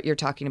what you're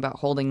talking about,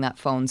 holding that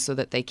phone so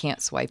that they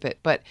can't swipe it.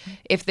 But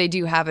if they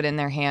do have it in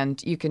their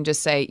hand, you can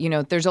just say,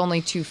 there's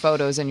only 2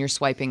 photos and you're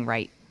swiping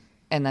right.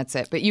 And that's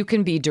it. But you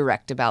can be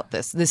direct about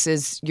this. This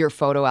is your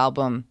photo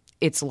album.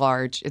 It's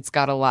large. It's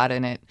got a lot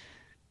in it.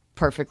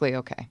 Perfectly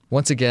okay.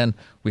 Once again,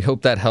 we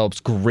hope that helps.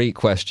 Great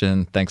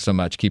question. Thanks so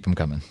much. Keep them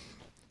coming.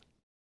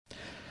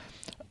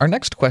 Our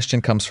next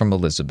question comes from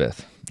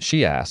Elizabeth.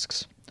 She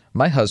asks,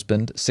 my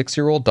husband,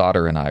 6-year-old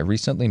daughter, and I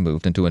recently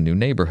moved into a new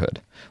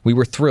neighborhood. We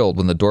were thrilled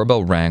when the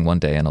doorbell rang one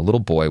day and a little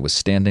boy was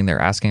standing there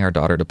asking our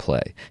daughter to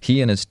play.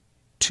 He and his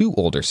 2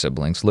 older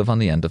siblings live on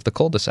the end of the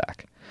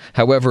cul-de-sac.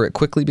 However, it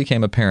quickly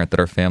became apparent that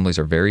our families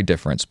are very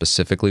different,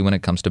 specifically when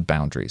it comes to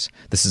boundaries.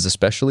 This is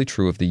especially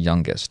true of the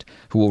youngest,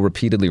 who will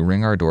repeatedly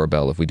ring our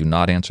doorbell if we do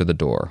not answer the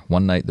door.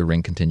 One night, the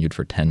ring continued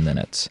for 10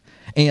 minutes.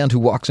 And who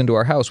walks into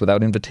our house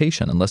without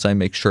invitation unless I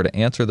make sure to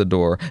answer the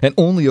door and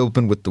only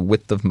open with the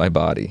width of my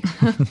body.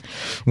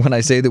 When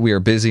I say that we are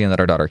busy and that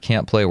our daughter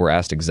can't play, we're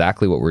asked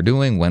exactly what we're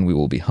doing, when we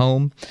will be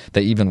home.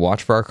 They even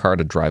watch for our car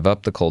to drive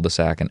up the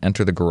cul-de-sac and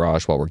enter the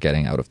garage while we're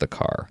getting out of the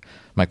car.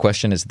 My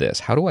question is this: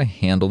 how do I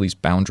handle these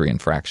boundary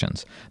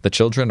infractions? The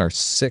children are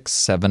 6,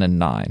 7, and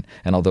 9,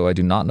 and although I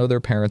do not know their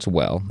parents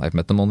well, I've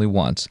met them only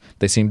once,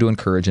 they seem to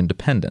encourage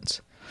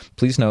independence.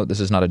 Please note, this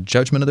is not a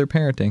judgment of their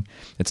parenting.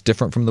 It's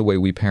different from the way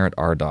we parent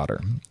our daughter.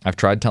 I've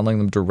tried telling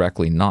them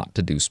directly not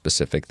to do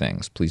specific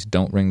things. Please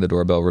don't ring the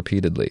doorbell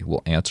repeatedly.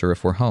 We'll answer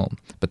if we're home.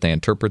 But they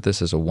interpret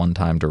this as a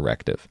one-time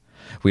directive.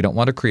 We don't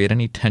want to create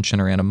any tension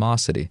or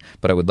animosity,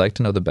 but I would like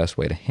to know the best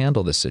way to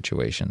handle this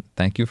situation.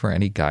 Thank you for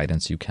any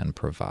guidance you can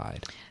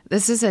provide.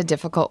 This is a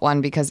difficult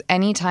one because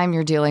anytime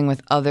you're dealing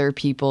with other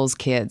people's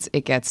kids,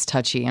 it gets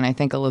touchy, and I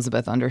think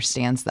Elizabeth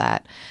understands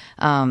that.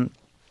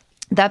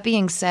 That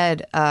being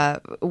said,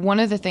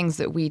 one of the things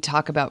that we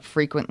talk about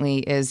frequently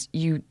is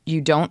you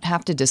don't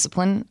have to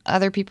discipline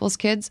other people's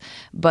kids,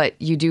 but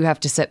you do have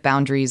to set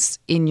boundaries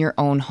in your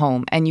own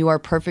home, and you are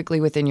perfectly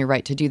within your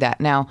right to do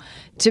that. Now,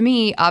 to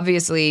me,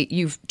 obviously,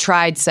 you've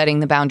tried setting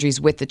the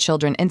boundaries with the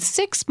children, and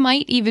 6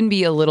 might even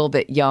be a little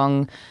bit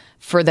young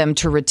for them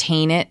to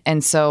retain it.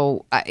 And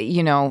so,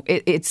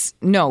 it's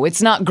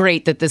not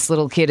great that this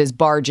little kid is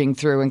barging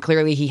through, and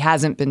clearly he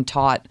hasn't been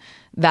taught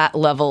that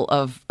level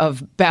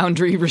of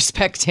boundary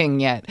respecting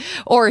yet,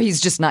 or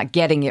he's just not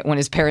getting it when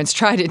his parents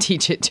try to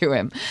teach it to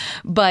him.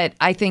 But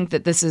I think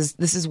that this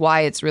is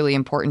why it's really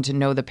important to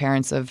know the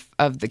parents of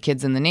the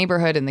kids in the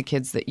neighborhood and the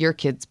kids that your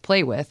kids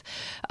play with,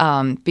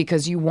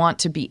 because you want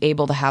to be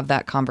able to have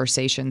that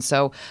conversation.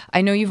 So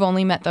I know you've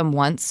only met them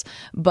once,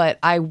 but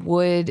I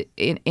would,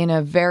 in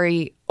a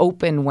very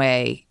open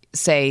way,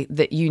 say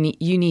that you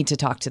need to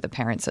talk to the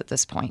parents at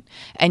this point,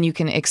 and you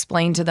can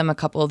explain to them a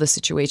couple of the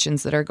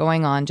situations that are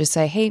going on. Just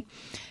say, hey,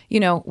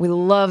 we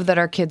love that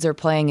our kids are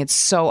playing. It's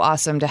so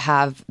awesome to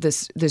have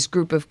this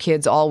group of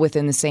kids all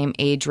within the same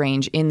age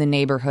range in the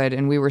neighborhood,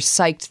 and we were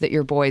psyched that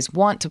your boys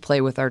want to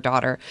play with our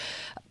daughter.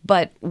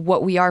 But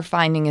what we are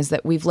finding is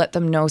that we've let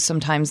them know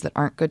sometimes that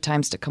aren't good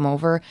times to come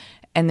over,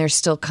 and they're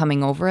still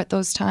coming over at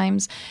those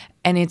times,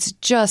 and it's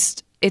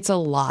a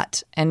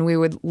lot. And we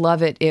would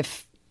love it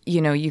if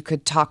you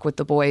could talk with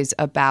the boys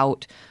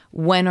about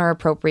when are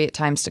appropriate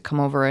times to come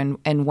over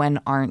and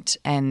when aren't,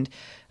 and,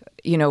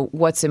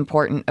 what's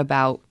important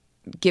about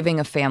giving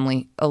a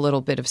family a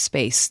little bit of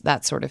space,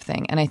 that sort of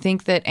thing. And I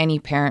think that any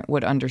parent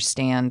would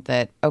understand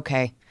that,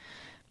 okay,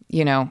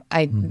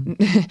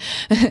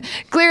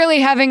 clearly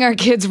having our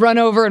kids run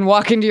over and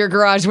walk into your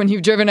garage when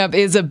you've driven up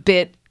is a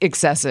bit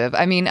excessive.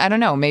 I mean, I don't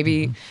know,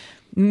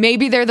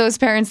 Maybe they're those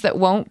parents that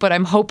won't, but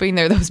I'm hoping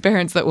they're those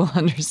parents that will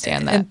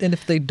understand that. And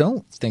if they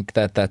don't think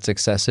that that's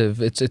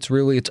excessive, it's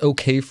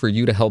okay for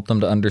you to help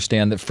them to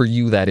understand that for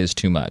you that is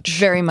too much.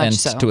 Very much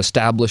so. And to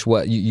establish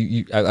what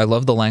I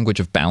love the language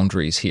of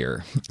boundaries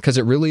here, because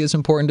it really is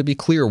important to be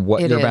clear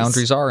what your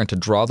boundaries are and to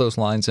draw those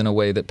lines in a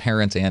way that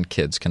parents and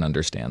kids can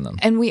understand them.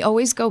 And we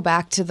always go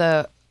back to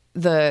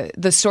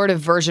the sort of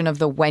version of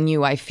the when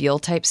you I feel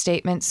type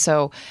statement.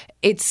 So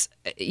it's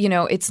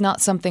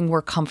not something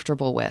we're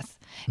comfortable with.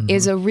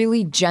 Is a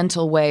really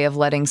gentle way of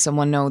letting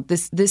someone know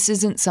this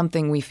isn't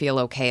something we feel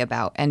okay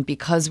about. And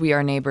because we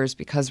are neighbors,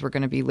 because we're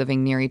going to be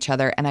living near each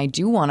other, and I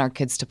do want our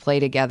kids to play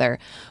together,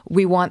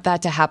 we want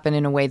that to happen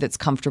in a way that's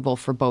comfortable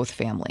for both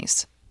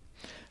families.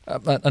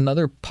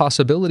 Another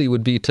possibility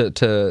would be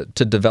to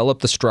develop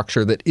the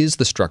structure that is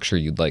the structure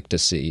you'd like to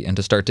see, and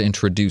to start to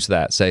introduce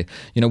that. Say,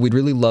 we'd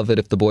really love it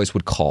if the boys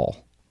would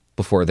call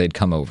before they'd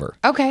come over.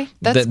 Okay,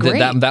 that's great.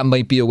 That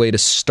might be a way to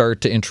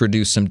start to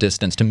introduce some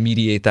distance, to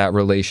mediate that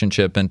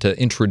relationship, and to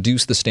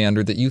introduce the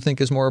standard that you think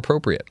is more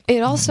appropriate.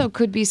 It also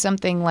could be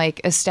something like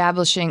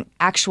establishing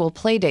actual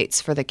play dates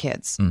for the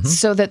kids,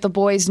 so that the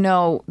boys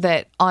know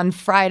that on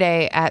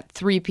Friday at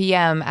 3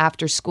 p.m.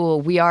 after school,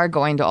 we are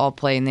going to all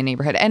play in the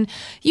neighborhood. And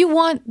you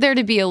want there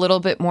to be a little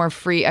bit more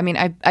free. I mean,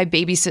 I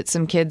babysit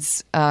some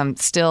kids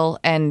still,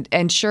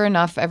 and sure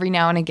enough, every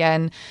now and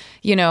again,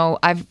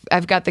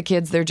 I've got the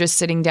kids, they're just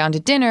sitting down to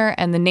dinner,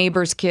 and the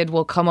neighbor's kid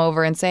will come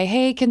over and say,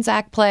 hey, can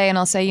Zach play? And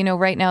I'll say,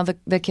 right now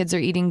the kids are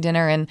eating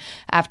dinner, and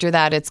after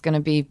that it's going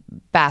to be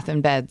bath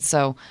and bed.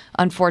 So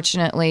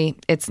unfortunately,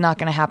 it's not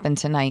going to happen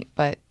tonight,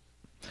 but...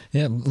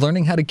 Yeah,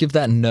 learning how to give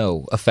that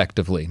no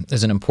effectively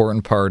is an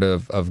important part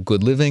of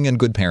good living and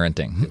good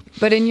parenting.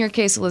 But in your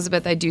case,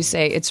 Elizabeth, I do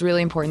say it's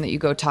really important that you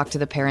go talk to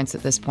the parents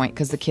at this point,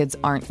 because the kids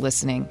aren't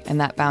listening, and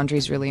that boundary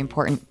is really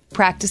important.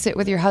 Practice it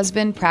with your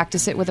husband,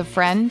 practice it with a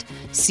friend,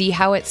 see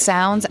how it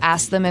sounds,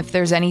 ask them if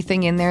there's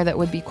anything in there that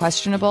would be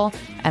questionable,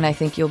 and I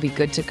think you'll be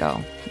good to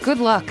go. Good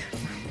luck.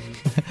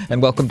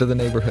 And welcome to the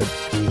neighborhood.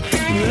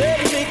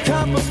 Let me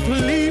come a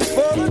plea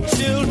for the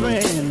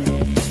children.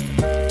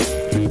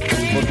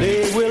 For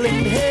they will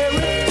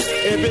inherit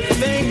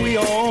everything we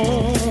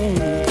own.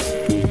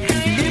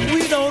 If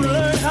we don't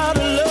learn how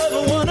to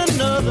love one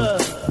another,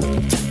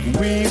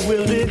 we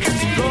will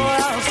destroy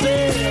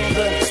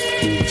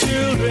ourselves,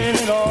 children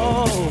and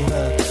all.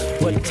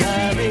 What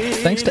time is...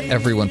 Thanks to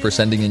everyone for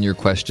sending in your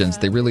questions.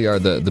 They really are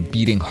the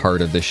beating heart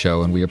of this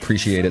show, and we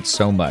appreciate it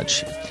so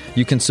much.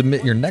 You can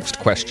submit your next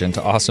question to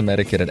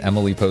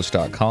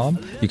awesomeetiquette@emilypost.com.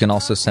 You can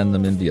also send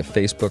them in via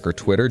Facebook or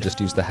Twitter. Just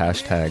use the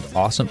hashtag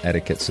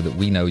awesomeetiquette so that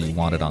we know you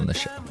want it on the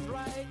show.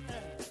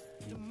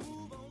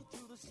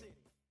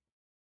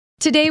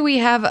 Today we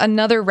have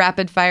another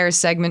rapid fire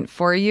segment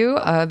for you.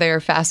 They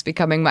are fast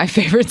becoming my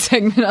favorite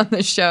segment on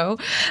the show.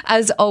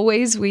 As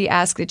always, we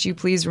ask that you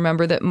please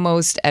remember that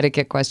most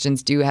etiquette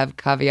questions do have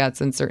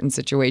caveats in certain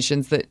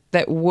situations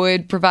that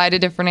would provide a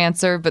different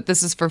answer, but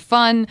this is for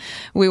fun.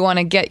 We want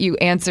to get you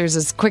answers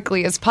as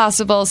quickly as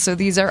possible. So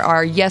these are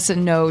our yes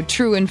and no,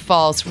 true and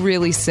false,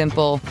 really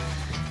simple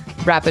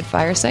rapid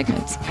fire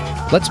segments.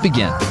 Let's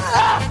begin.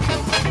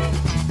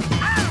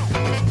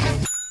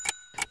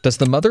 Does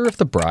the mother of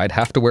the bride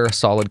have to wear a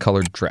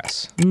solid-colored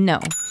dress? No.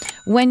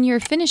 When you're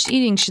finished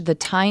eating, should the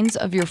tines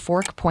of your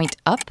fork point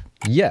up?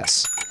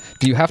 Yes.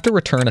 Do you have to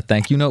return a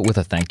thank you note with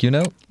a thank you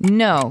note?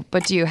 No,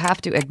 but do you have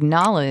to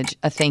acknowledge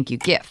a thank you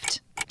gift?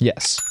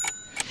 Yes.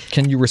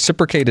 Can you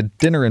reciprocate a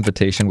dinner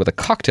invitation with a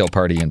cocktail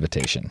party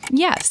invitation?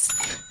 Yes.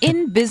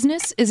 In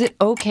business, is it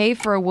okay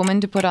for a woman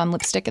to put on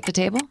lipstick at the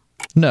table?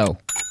 No.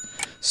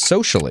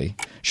 Socially,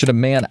 should a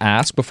man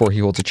ask before he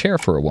holds a chair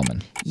for a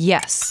woman?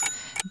 Yes.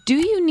 Do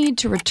you need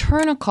to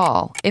return a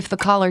call if the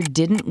caller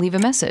didn't leave a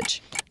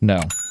message?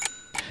 No.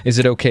 Is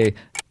it okay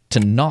to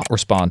not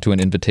respond to an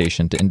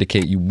invitation to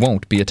indicate you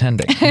won't be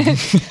attending.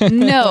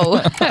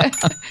 No.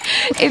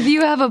 If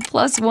you have a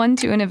 +1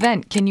 to an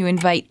event, can you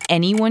invite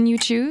anyone you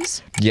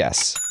choose?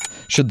 Yes.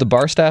 Should the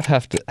bar staff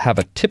have to have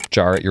a tip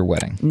jar at your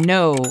wedding?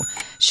 No.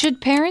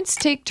 Should parents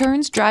take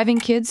turns driving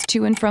kids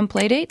to and from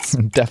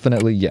playdates?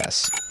 Definitely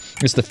yes.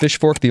 Is the fish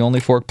fork the only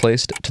fork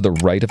placed to the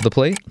right of the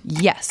plate?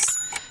 Yes.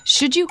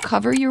 Should you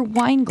cover your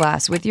wine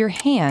glass with your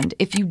hand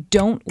if you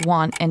don't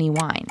want any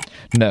wine?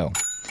 No.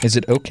 Is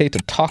it okay to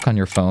talk on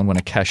your phone when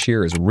a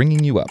cashier is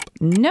ringing you up?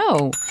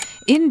 No.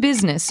 In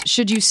business,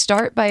 should you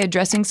start by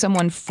addressing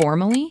someone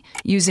formally,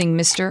 using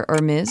Mr.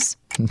 or Ms.?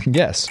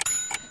 Yes.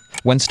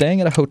 When staying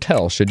at a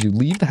hotel, should you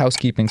leave the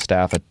housekeeping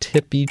staff a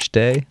tip each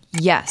day?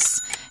 Yes.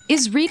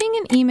 Is reading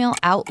an email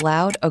out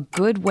loud a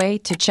good way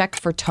to check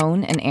for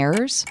tone and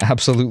errors?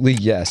 Absolutely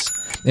yes.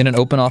 In an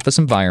open office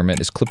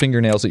environment, is clipping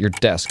your nails at your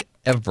desk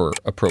ever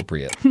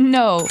appropriate?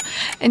 No.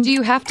 And do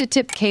you have to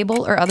tip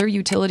cable or other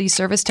utility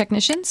service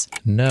technicians?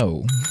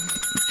 No.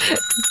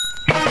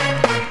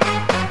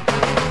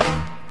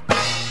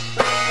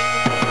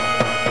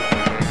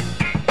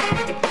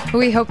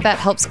 We hope that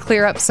helps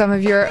clear up some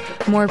of your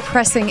more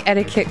pressing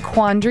etiquette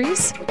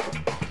quandaries.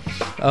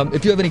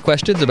 If you have any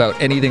questions about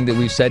anything that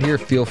we've said here,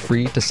 feel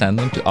free to send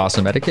them to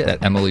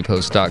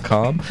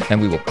awesomeetiquette@emilypost.com,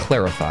 and we will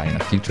clarify in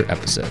a future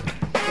episode.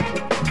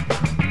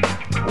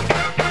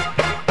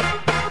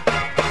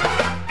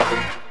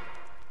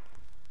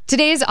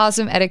 Today's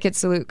Awesome Etiquette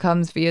Salute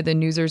comes via the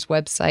Newsers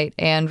website,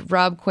 and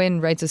Rob Quinn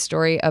writes a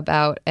story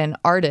about an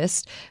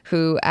artist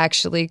who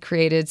actually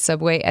created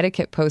subway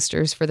etiquette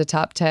posters for the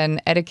top 10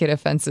 etiquette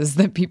offenses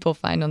that people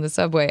find on the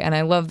subway. And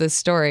I love this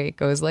story. It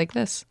goes like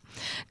this.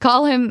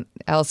 Call him,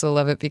 I also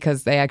love it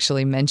because they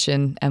actually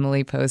mention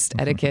Emily Post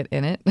etiquette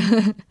in it.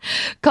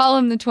 Call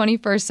him the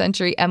 21st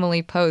century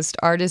Emily Post.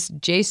 Artist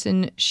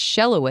Jason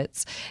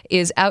Shelowitz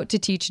is out to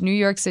teach New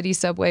York City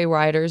subway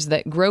riders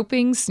that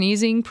groping,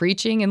 sneezing,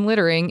 preaching, and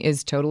littering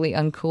is totally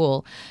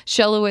uncool.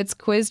 Shelowitz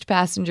quizzed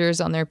passengers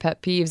on their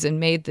pet peeves and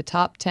made the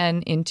top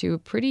 10 into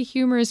pretty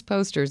humorous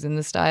posters in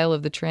the style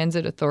of the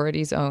Transit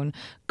Authority's own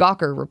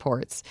Gawker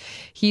reports.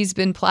 He's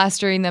been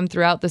plastering them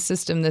throughout the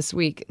system this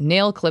week.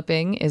 Nail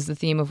clipping is the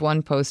theme of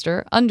one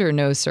poster. Under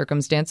no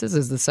circumstances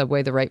is the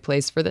subway the right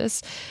place for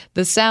this.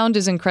 The sound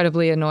is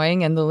incredibly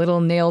annoying and the little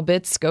nail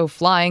bits go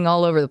flying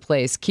all over the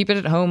place. Keep it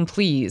at home,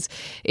 please.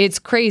 It's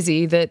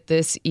crazy that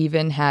this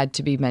even had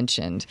to be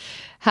mentioned.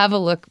 Have a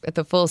look at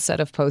the full set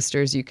of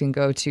posters. You can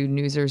go to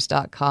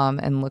newsers.com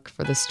and look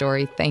for the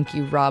story. Thank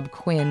you, Rob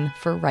Quinn,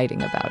 for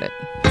writing about it.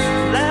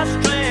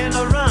 Last train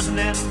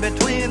running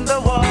between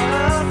the water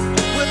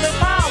with the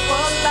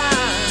power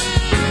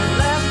line.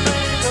 Last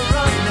train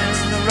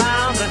running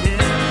around the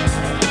hill.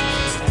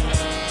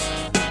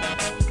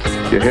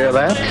 You hear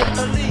that?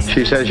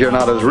 She says you're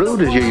not as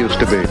rude as you used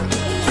to be.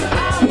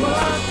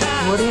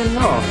 What do you know?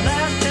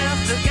 Last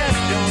chance to get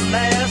your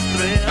last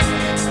thrill.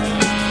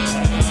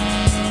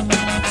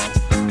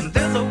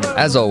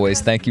 As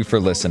always, thank you for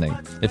listening.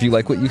 If you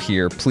like what you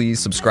hear, please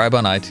subscribe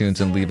on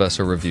iTunes and leave us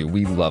a review.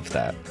 We love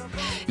that.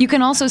 You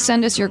can also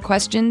send us your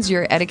questions,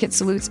 your etiquette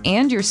salutes,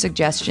 and your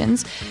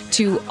suggestions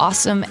to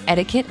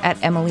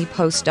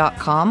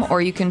awesomeetiquette@emilypost.com,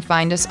 or you can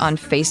find us on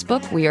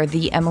Facebook. We are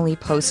the Emily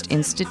Post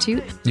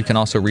Institute. You can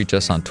also reach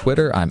us on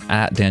Twitter. I'm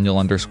at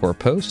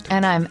Daniel_Post.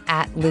 And I'm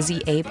at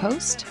Lizzie A.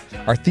 Post.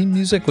 Our theme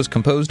music was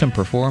composed and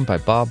performed by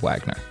Bob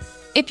Wagner.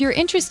 If you're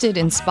interested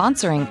in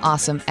sponsoring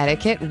Awesome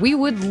Etiquette, we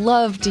would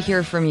love to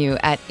hear from you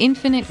at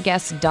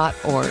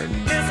infiniteguest.org.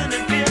 Kissing and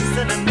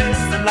kissing and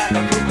missing like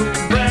a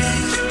cuckoo brain.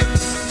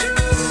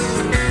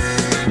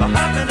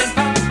 Hopping and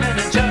popping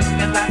and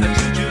chugging like a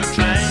choo-choo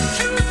train.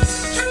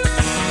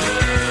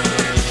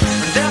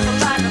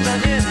 Just like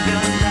an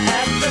Indian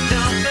at the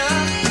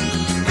junction,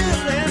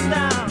 feeling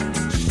down.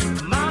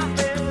 My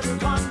head is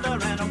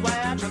wondering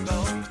where to go.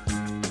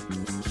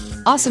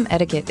 Awesome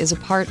Etiquette is a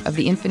part of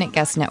the Infinite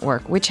Guest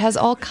Network, which has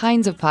all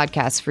kinds of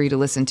podcasts for you to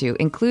listen to,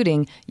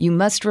 including You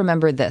Must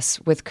Remember This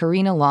with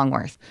Karina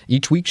Longworth.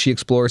 Each week, she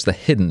explores the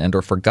hidden and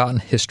or forgotten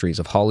histories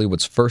of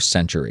Hollywood's first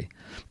century.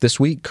 This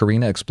week,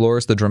 Karina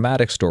explores the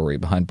dramatic story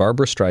behind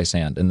Barbra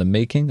Streisand in the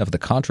making of the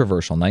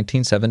controversial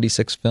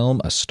 1976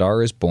 film A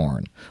Star is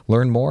Born.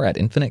 Learn more at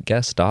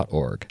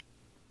infiniteguest.org.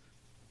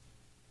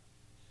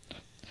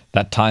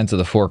 That Tines of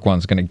the Fork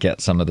one's going to get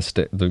some of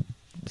the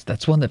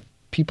that's one that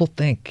people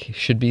think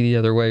should be the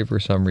other way for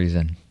some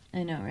reason.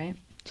 I know, right?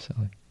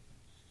 Silly.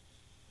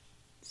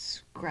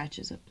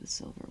 Scratches up the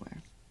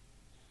silverware.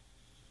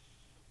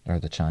 Or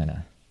the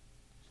china.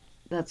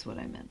 That's what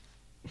I meant.